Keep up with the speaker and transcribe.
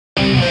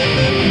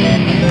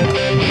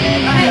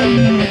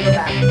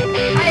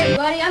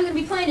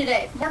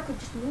Okay, if Mark would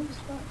just move his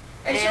butt.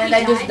 And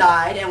I just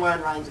died, and we're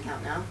on Ryan's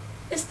account now.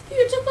 It's the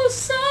beautiful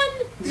sun!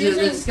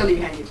 It's gonna be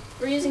behind you.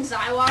 We're using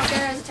Xaiwalker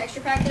as a texture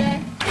pack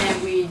today.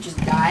 And we just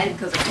died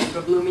because the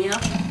paper blew me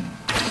up. You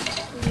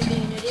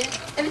being an idiot.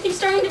 Everything's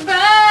starting to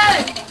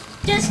burn!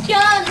 Just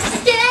gonna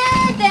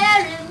stand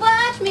there and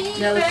watch me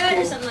burn,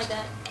 or something like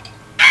that.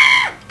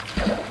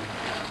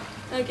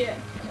 Okay.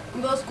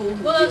 Well, that was cool.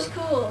 Well, that was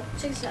cool.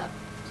 Check this out.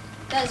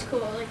 That's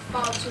cool. Like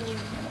fogs when you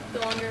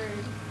go under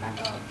and back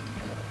up.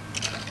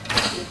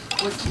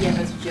 Yeah,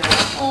 that's a joke.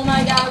 Oh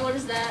my god, what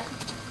is that?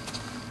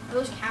 Are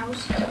those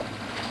cows? I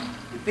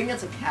think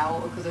that's a cow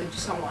because I just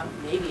saw one.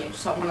 Maybe I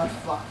just saw one on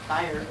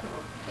fire.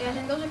 Yeah, I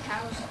think those are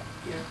cows.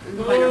 Yeah, let's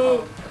go find our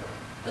home.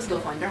 Let's go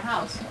find our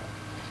house.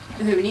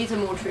 Okay, we need some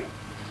more tree.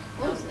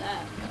 What was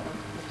that?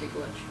 That's a big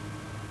glitch.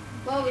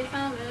 Well, we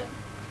found it.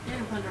 Yeah,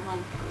 we found our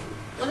home.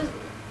 What is?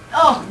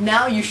 Oh,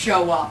 now you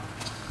show up.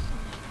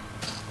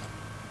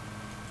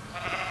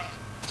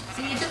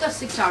 See, it took us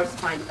 6 hours to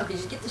find it. Okay,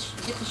 just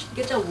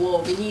get the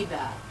wool. We need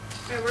that.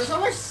 Alright, where's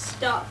all our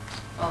stuff?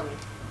 Follow me.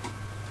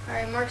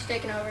 Alright, Mark's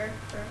taking over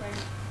for a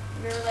second.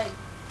 We were like...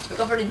 Look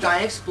up for the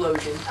giant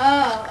explosion.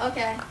 Oh,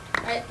 okay.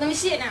 Alright, let me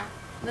see it now.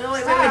 No,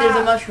 wait, there's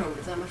a mushroom.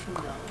 Is that a mushroom?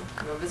 No.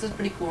 No, this is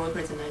pretty cool. It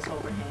creates a nice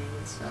overhang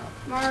and stuff.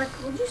 Mark,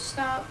 would you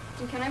stop?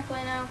 And can I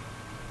play now?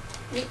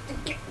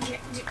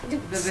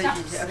 Stop.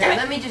 Okay,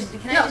 let me just...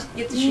 Can I just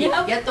get the sheep?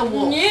 No. Get the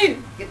wool. No.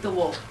 Get the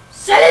wool.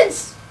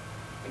 Silence!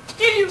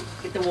 Give you.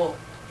 Get the wool.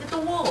 Get the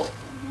wool.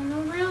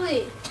 No,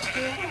 really.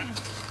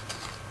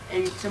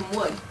 And some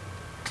wood.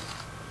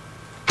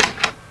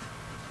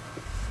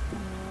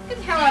 Get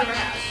the hell out of our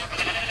house.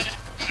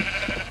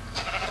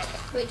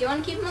 Wait, do you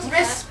want to keep him as a pet?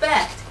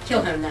 Respect.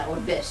 Kill him now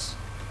with this.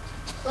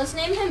 Let's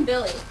name him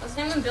Billy. Let's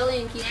name him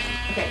Billy and keep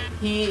him.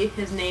 Okay,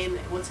 his name,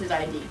 what's his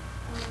ID?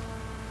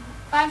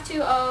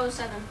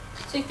 5207.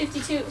 So he's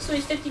 52. So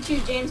he's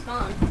 52 James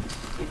Bond.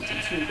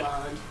 52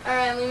 Bond.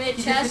 Alright, we made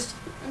a chest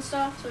and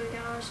stuff, so we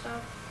got all our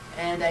stuff.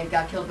 And I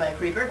got killed by a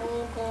creeper.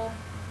 Cool, cool.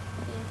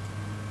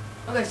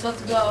 Yeah. Okay, so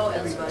let's go,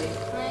 everybody.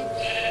 Planks.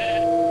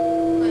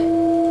 Wait.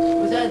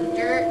 Was that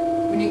Dirt.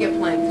 We need to get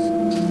planks.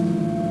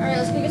 Alright,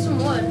 let's go get some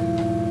wood.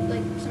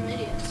 Like some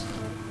idiots.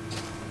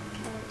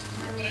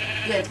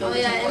 Yeah, let's go Oh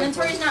get some yeah, wood.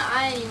 inventory's not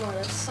I anymore.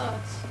 That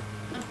sucks.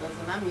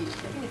 I think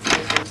it's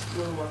nice, so it's a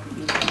little more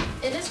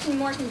convenient. It is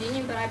more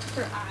convenient, but I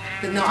prefer I.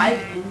 But no, I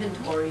have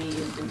inventory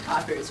in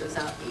copper, so it's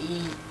not a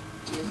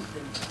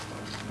inventory.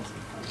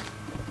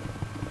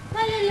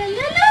 La la la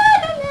la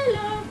la la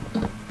la.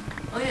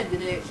 Oh yeah,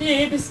 did it?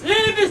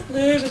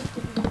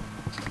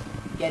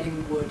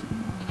 Getting wood.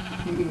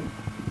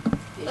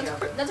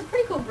 That's a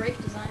pretty cool break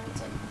design.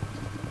 It's like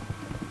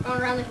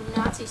going around like a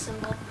Nazi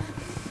symbol.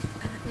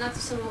 Nazi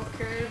symbol with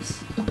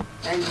curves.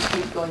 And just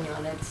keep going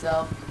on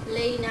itself.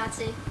 Lady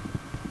Nazi.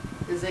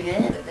 It's like,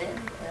 Lady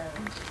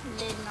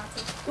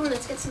Nazi. Ooh,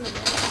 let's get some of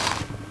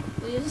that.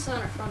 We'll use this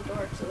on our front door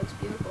because it looks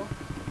beautiful.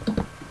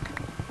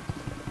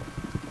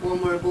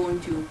 when we're going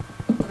to...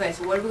 Okay,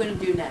 so what are we going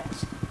to do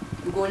next?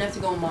 We're going to have to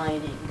go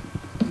mining,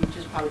 which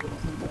is probably the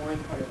most boring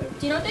part of everything.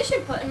 Do you know what they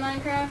should put in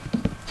Minecraft?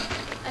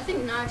 I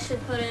think Notch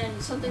should put in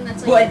something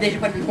that's like... What? They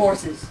should put in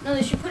horses. No,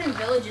 they should put in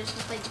villages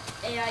with like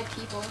AI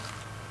people.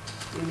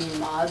 You mean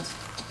mods?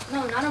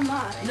 No, not a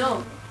mod.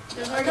 No.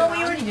 There's already No, a we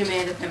mod. already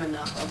demanded him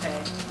enough,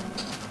 okay.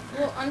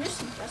 Well, I'm just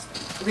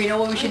suggesting. Okay, you know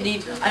what we should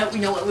need? We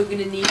know what we're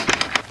gonna need?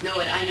 You know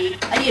what I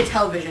need? I need a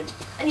television.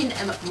 I need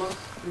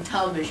a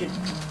television.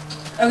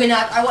 Okay,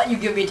 now I want you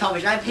to give me a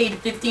television. I paid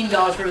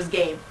 $15 for this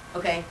game,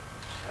 okay?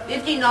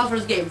 $15 for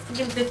this game.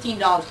 Freaking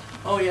 $15.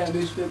 Oh yeah,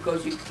 this will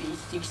cost you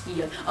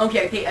 $60.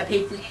 Okay, I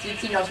paid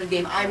 $15 for the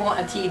game. I want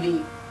a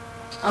TV.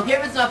 I don't care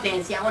if it's not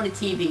fancy. I want a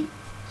TV.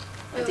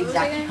 That's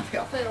exactly how I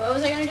feel. Wait, what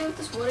was I gonna do with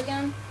this wood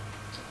again?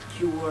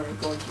 You were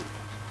going to.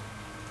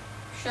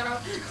 Shut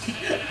up.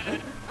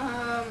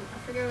 I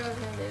forget what I was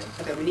gonna do.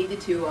 Okay, we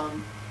needed to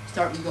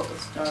start.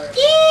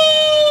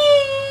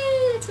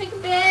 Yay! Let's make a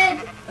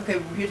bed. Okay,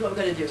 well, here's what we're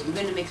gonna do. We're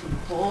gonna make some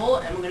coal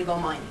and we're gonna go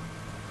mining.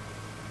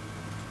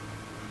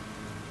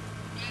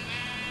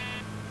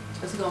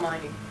 Let's go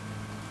mining.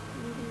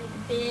 We can make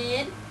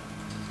a bed.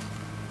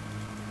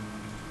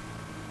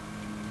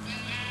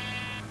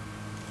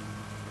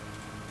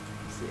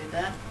 See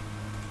that?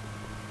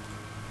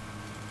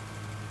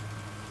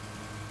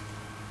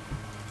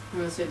 I'm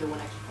gonna save the one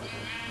extra point.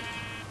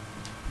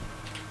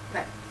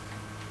 Okay.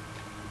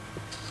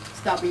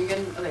 Stop. Are you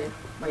getting? Okay.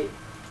 Wait.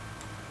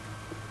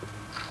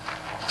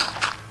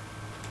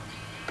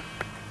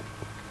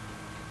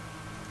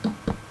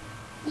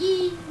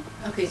 Yee!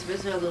 Okay, so this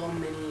is a little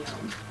mini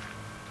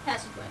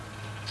Passageway.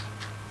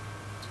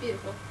 It's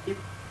beautiful. Yep.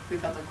 We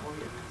got the coal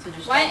here. So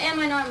just. Why am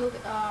I not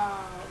moving?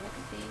 Oh, look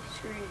at the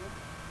screen.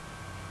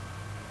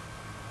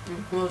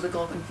 I was like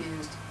all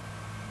confused.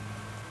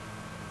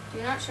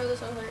 Do not show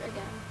this over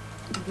again.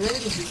 Let me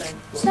just do something.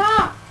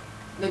 Stop!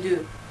 No,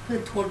 dude. Put a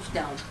torch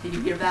down. Did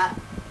you hear that?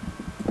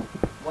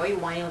 Why are you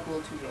whining like a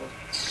little 2-year-old?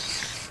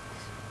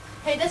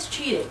 Hey, that's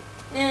cheating.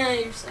 Yeah,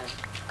 you're sick.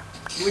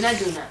 We're not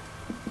doing that.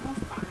 Oh,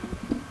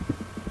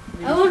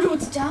 fine. I wonder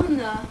what's down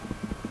there.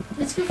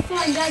 Let's go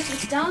find guys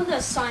what's down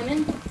there,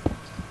 Simon.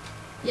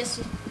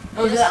 Yes.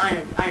 Oh, is yes. that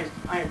iron? Where's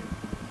my iron?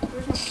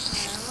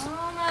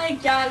 Oh my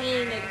god, we need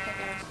to make a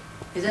pickaxe.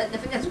 Is that? I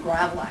think that's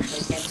gravel. Actually,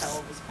 I can't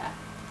tell this path.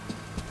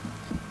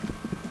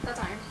 That's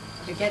iron.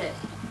 I get it.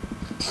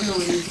 I'm gonna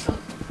lose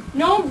something.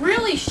 No,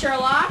 really,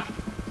 Sherlock.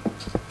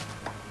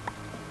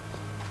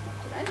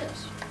 Did I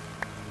just?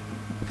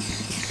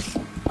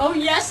 Oh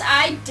yes,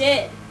 I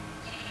did.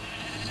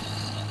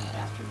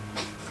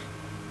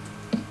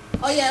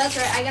 Oh yeah, that's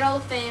right. I get all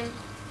the fame.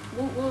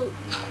 Woo woo.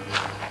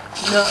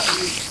 No.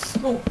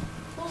 Oh.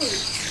 Holy.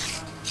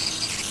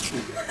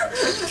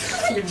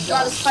 You're Wow,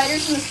 dumb. the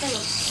spiders in this thing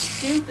look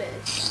stupid.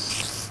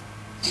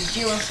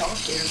 Zero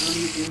solitaire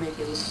really do make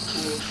it look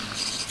cool.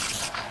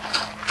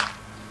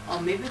 Oh,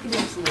 maybe we can do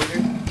this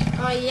later.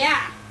 Oh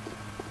yeah.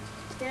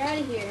 Let's get out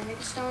of here. Make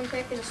a stone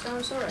pick and a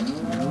stone sword.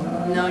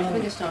 No, just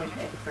make a stone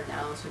pick for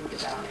now so we can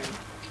get down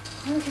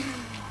here. Okay.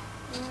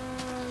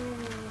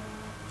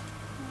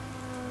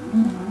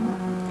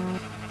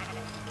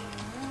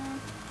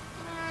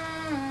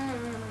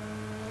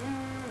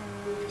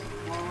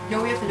 You know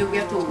what we have to do? We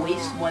have to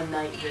waste one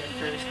night there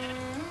first.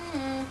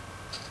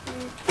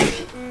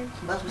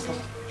 That's what's up.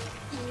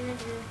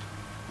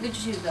 We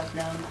just use that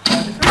now.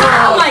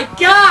 Oh my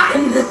god!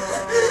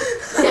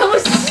 That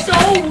was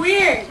so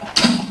weird!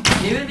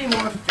 Maybe it'd be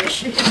more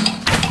efficient.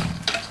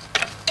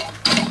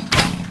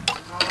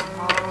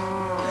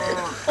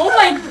 Oh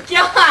my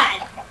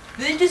god!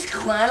 Did they just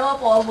climb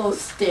up all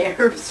those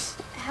stairs?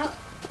 How?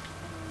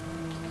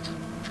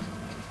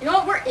 You know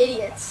what? We're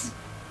idiots.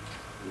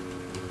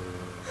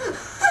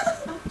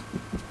 Oh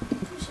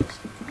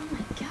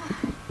my god.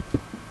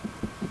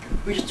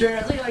 We just turn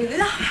around like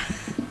ah!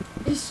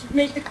 Just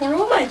make the corner.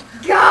 Oh my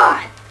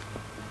god!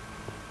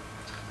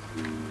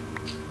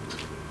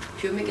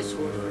 Should we make a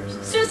sword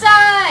first?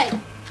 Suicide!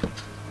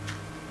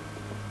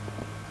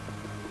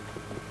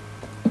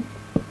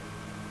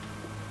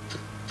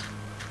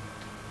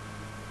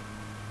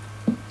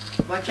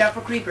 Watch out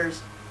for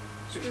creepers.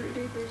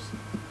 Creepers.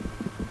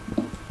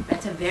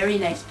 That's a very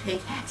nice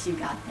pickaxe you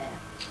got there.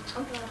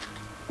 Okay.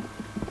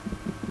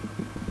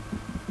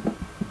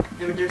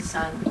 There's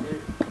silent.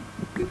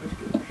 Creepers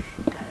go out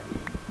of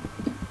me.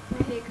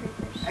 I hate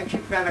creepers.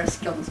 Actually, forever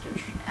skeletons go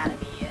out of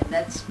me, and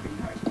that's pretty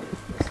hard to do.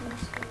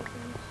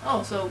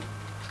 Oh, so.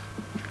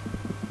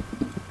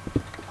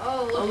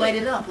 Oh, look. Oh, light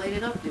it up,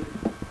 dude.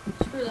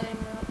 Screw lighting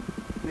it up.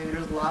 Maybe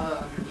there's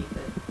lava underneath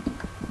it.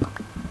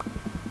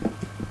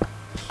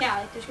 Yeah,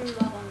 like there's gonna be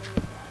lava underneath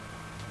that.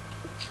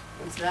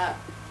 What's that?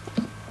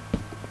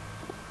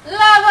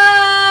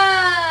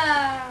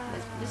 Lava!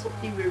 This is a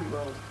pretty weird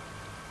world.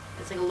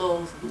 It's like a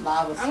little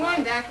lava slide. I'm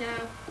going back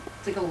now.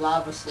 It's like a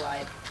lava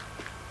slide.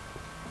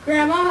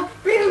 Grandma,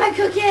 bring me my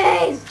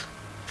cookies!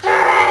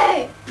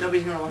 Hurry!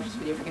 Nobody's gonna watch this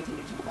video if I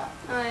continue to do that.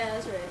 Oh yeah,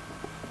 that's right.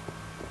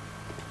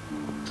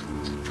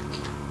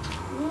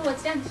 Ooh,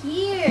 what's down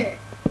here?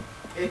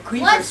 A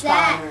creeper What's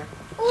that? spawner.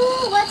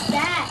 Ooh, what's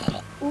that?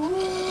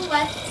 Ooh,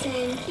 what's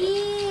in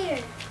here?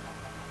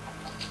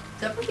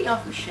 Is everything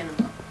off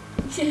machinima?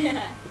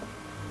 Yeah.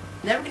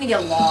 Never gonna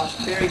get lost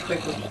very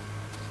quickly.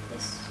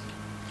 Yes.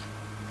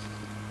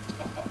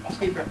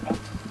 Creeper.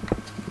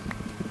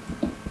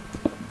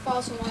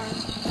 False alarm.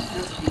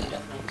 That's a creeper,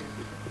 definitely a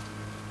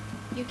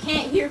creeper. You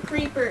can't hear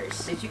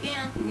creepers. Yes, you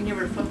can. You can hear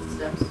her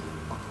footsteps.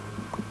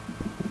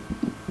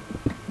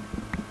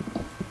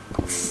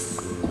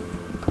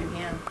 You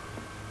can.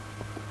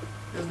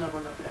 There's no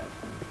one up there.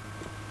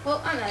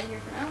 Well, I'm out of here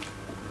for now.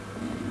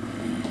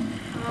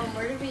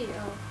 Where did we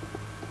go?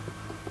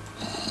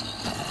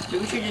 Maybe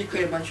we should just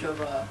create a bunch of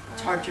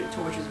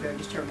torches there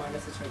just to remind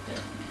us it's right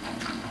there.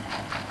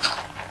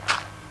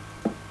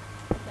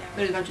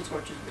 There's a bunch of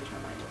torches there to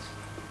remind us.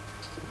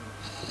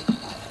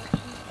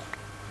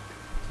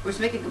 We're just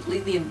making it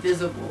completely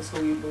invisible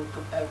so we will,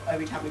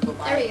 every time we go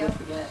by, There we go. we'll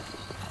forget.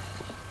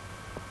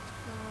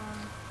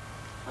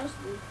 I'll just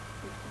leave.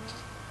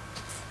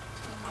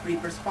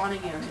 Creeper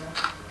spawning area.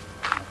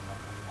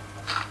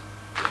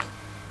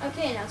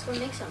 Okay, now let's go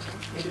make something.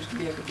 Maybe there's gonna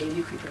be like a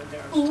baby creeper in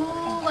there or Ooh,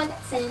 something.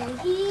 what's in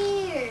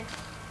here?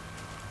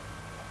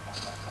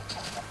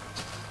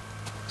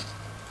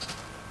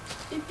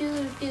 Do do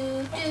do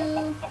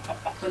do.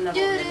 Put enough Do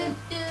over do there.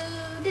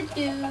 do do do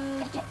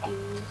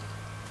do.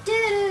 Do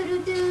do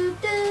do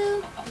do.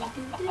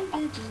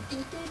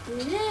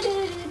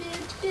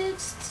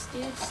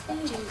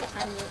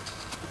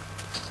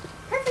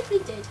 Perfectly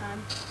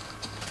daytime.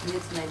 And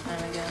it's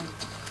nighttime again.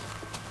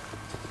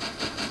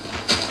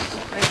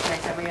 It's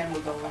nighttime again,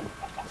 we'll go and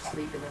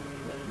sleep and then we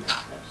go to the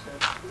next episode.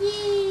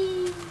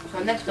 Yay! So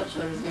next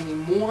episode is going to be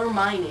more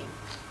mining.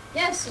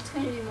 Yes, it's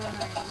going to be more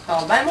mining.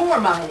 Followed by more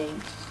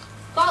mining.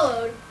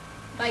 Followed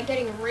by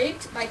getting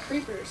raped by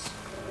creepers.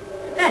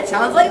 That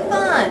sounds like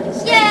fun!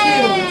 Stay tuned.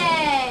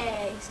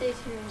 Yay! Stay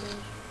tuned.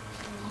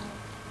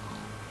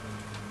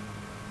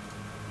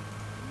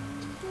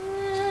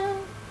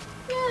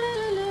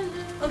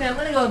 Okay, I'm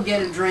gonna go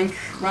get a drink.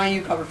 Ryan,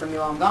 you cover for me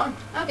while I'm gone.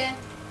 Okay.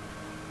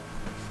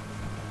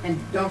 And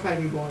don't try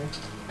to be boring.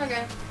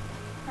 Okay.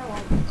 I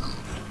won't.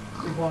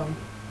 You're boring.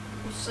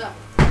 What's up?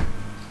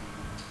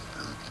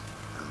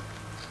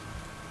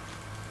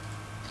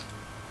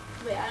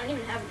 Wait, I don't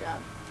even have a job.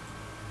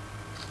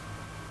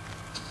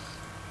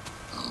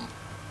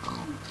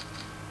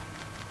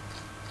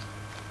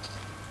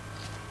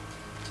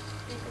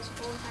 Make us a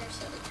whole higher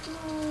set of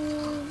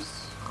tools.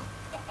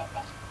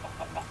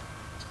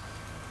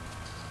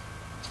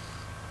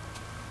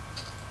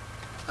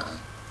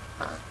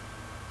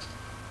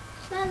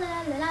 La la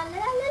la la la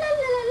la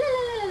la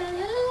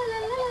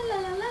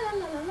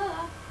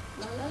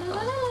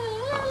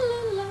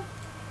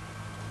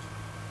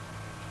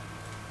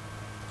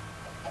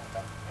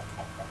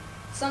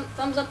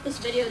thumbs up this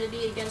video to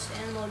be against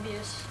animal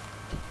abuse.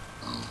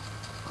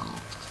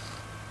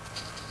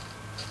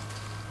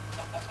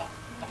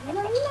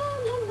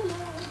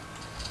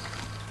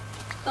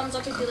 Thumbs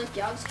up if you like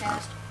Yogg's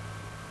cast.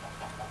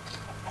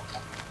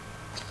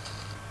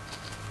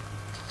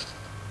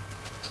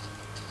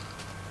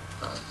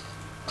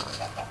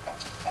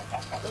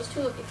 Those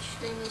two look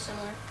extremely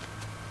similar.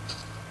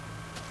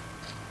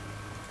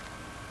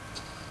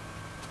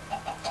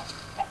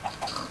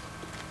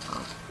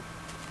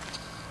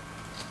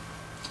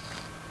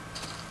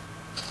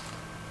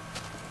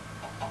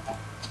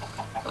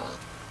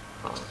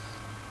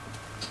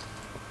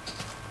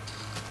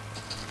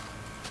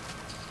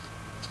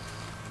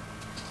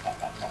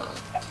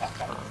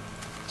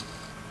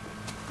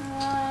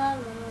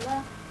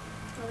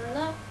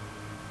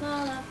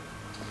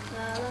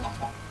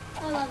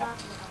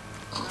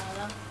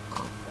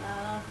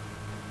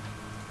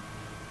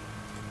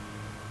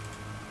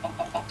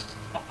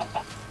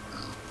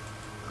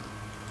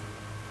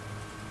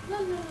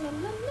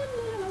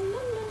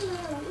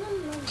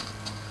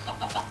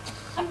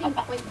 I'm being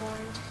quite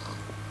boring.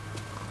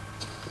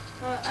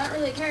 I don't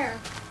really care.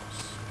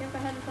 Skip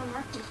ahead until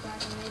Mark comes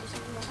back and maybe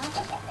something will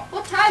happen.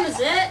 What time is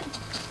it?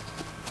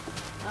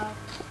 Oh.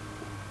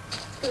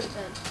 Go to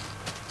bed.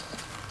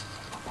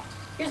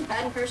 Here's a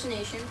bad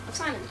impersonation of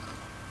Simon.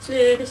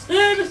 Sleep,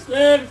 sleep,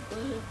 sleep,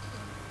 sleep.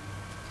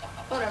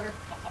 Whatever.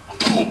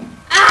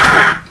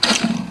 Ah!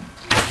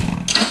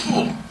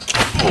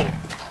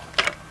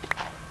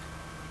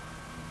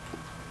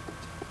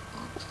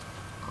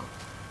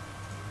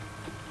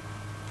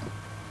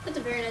 That's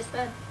a very nice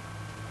bed.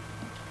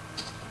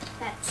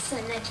 That's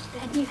a nice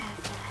bed you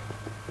have, Dad.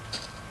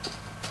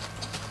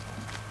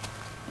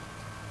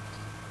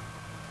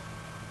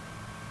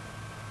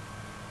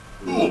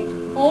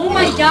 Oh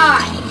my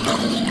God!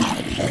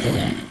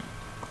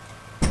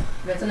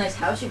 That's a nice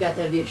house you got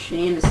there. It'd be a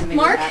shame to see something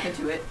happen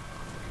to it.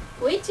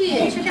 Wait till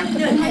you check out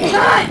the. Oh my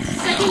God!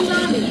 Second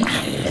zombie.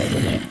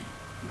 You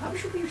probably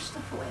should put your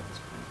stuff away at this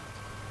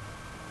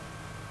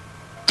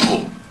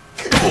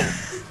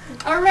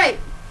point. All right.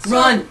 So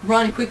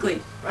Run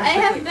quickly. Run I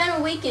have quickly. been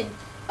awakened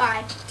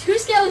by 2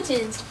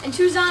 skeletons and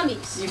 2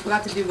 zombies. You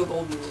forgot to do the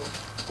golden rule.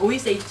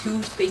 Always stay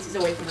 2 spaces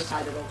away from the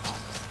side at all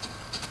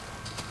costs.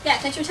 Yeah,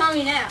 thanks for telling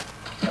me now.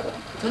 I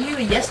told you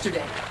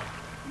yesterday.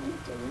 You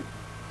didn't.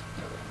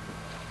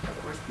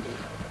 Of course you did.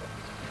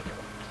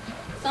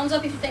 Thumbs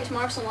up if you think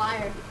Mark's a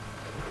liar.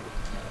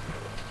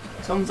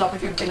 Thumbs up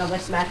if you think I'm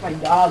gonna smash my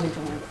dog into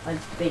my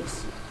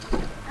face.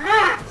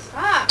 Ah!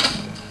 Stop!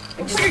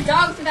 Put your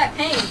dog through that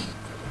pain.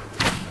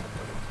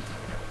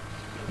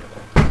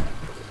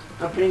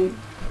 I'm putting.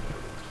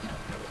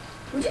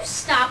 Would you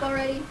stop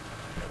already?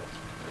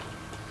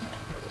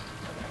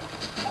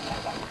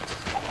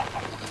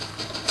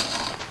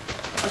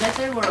 Like I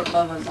said, we're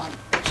above a zombie.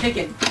 A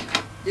chicken.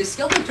 Did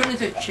skeleton turn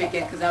into a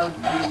chicken? Because that would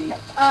really.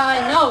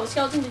 No.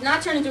 Skeleton did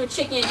not turn into a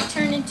chicken. It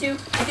turned into.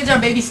 Chickens are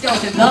baby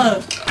skeletons.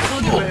 Don't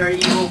do it, or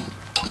evil.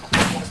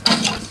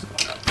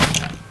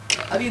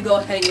 How do you go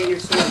ahead and get your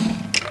sword?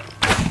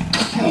 I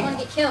don't want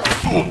to get killed.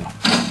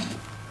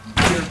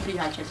 You're pretty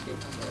high chance of getting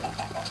killed.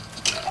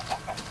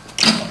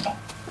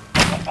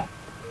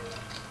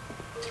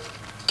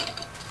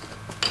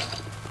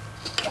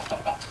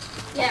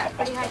 Yeah,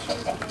 pretty high chance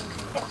of getting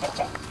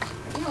killed.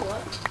 You know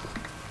what?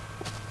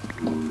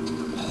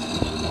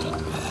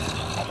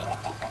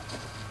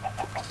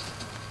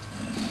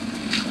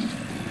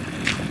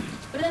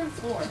 Put it on the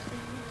floor.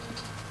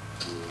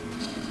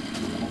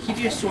 Keep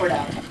your sword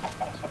out.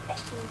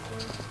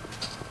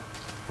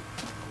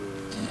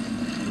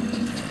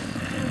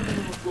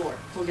 Floor.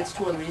 We'll get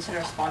to a reset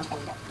our spawn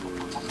point.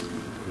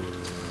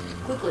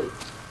 Quickly.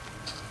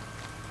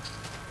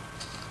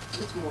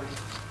 It's morning.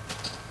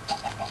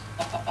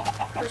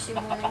 First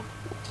morning.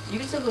 You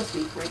can still go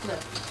sleep. Break it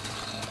up.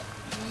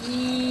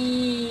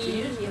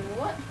 Yeah,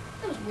 what?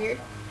 That was weird.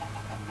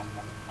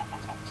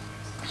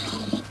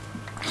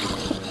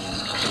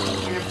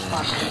 Enter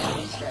spawn point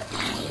instead.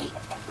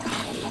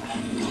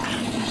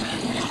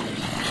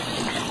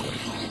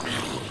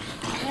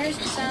 There's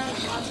the sound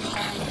of lots of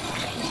time.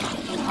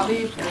 Probably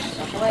put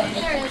stuff away.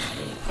 There it is.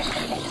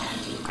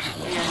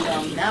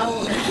 And now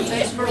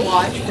thanks for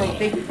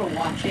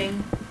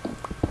watching.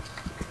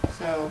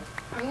 So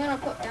I'm gonna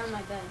put down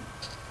my bed.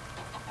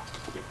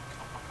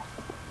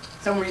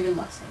 somewhere even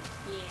less.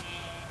 Yeah.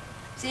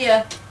 See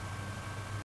ya.